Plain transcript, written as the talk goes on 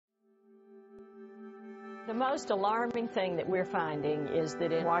The most alarming thing that we're finding is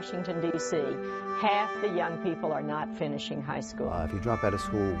that in Washington, D.C., half the young people are not finishing high school. If you drop out of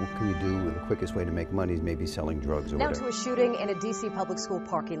school, what can you do? The quickest way to make money is maybe selling drugs or Now whatever. to a shooting in a D.C. public school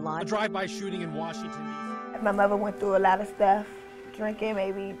parking lot. A drive-by shooting in Washington, D.C. My mother went through a lot of stuff, drinking,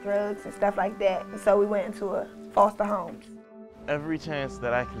 maybe drugs and stuff like that. And so we went into a foster home. Every chance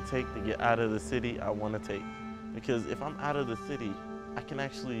that I can take to get out of the city, I want to take. Because if I'm out of the city, I can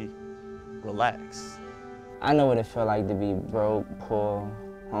actually relax. I know what it feels like to be broke, poor,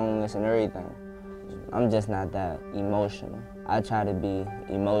 homeless, and everything. I'm just not that emotional. I try to be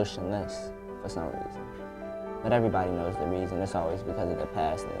emotionless for some reason. But everybody knows the reason. It's always because of the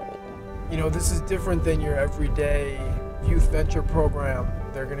past and everything. You know, this is different than your everyday youth venture program.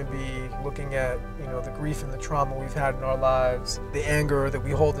 They're going to be looking at, you know, the grief and the trauma we've had in our lives, the anger that we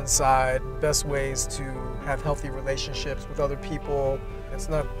hold inside, best ways to have healthy relationships with other people. It's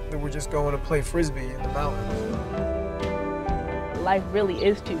not that we're just going to play Frisbee in the mountains. Life really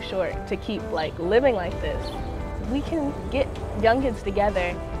is too short to keep living like this. We can get young kids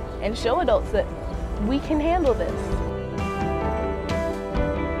together and show adults that we can handle this.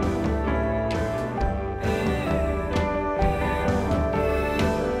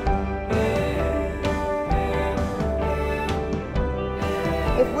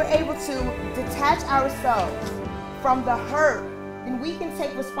 If we're able to detach ourselves from the hurt, then we can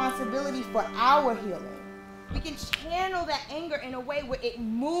take responsibility for our healing. We can channel that anger in a way where it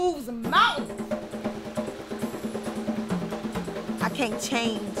moves mountains. I can't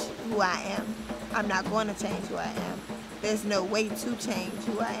change who I am. I'm not going to change who I am. There's no way to change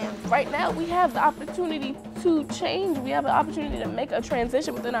who I am. Right now, we have the opportunity to change. We have an opportunity to make a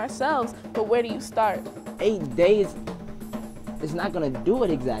transition within ourselves, but where do you start? 8 days is not gonna do it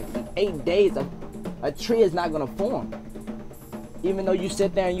exactly. 8 days, a tree is not gonna form. Even though you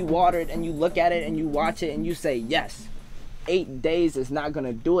sit there and you water it and you look at it and you watch it and you say yes, 8 days is not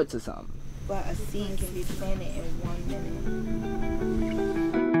gonna do it to something. But a seed can be planted in 1 minute.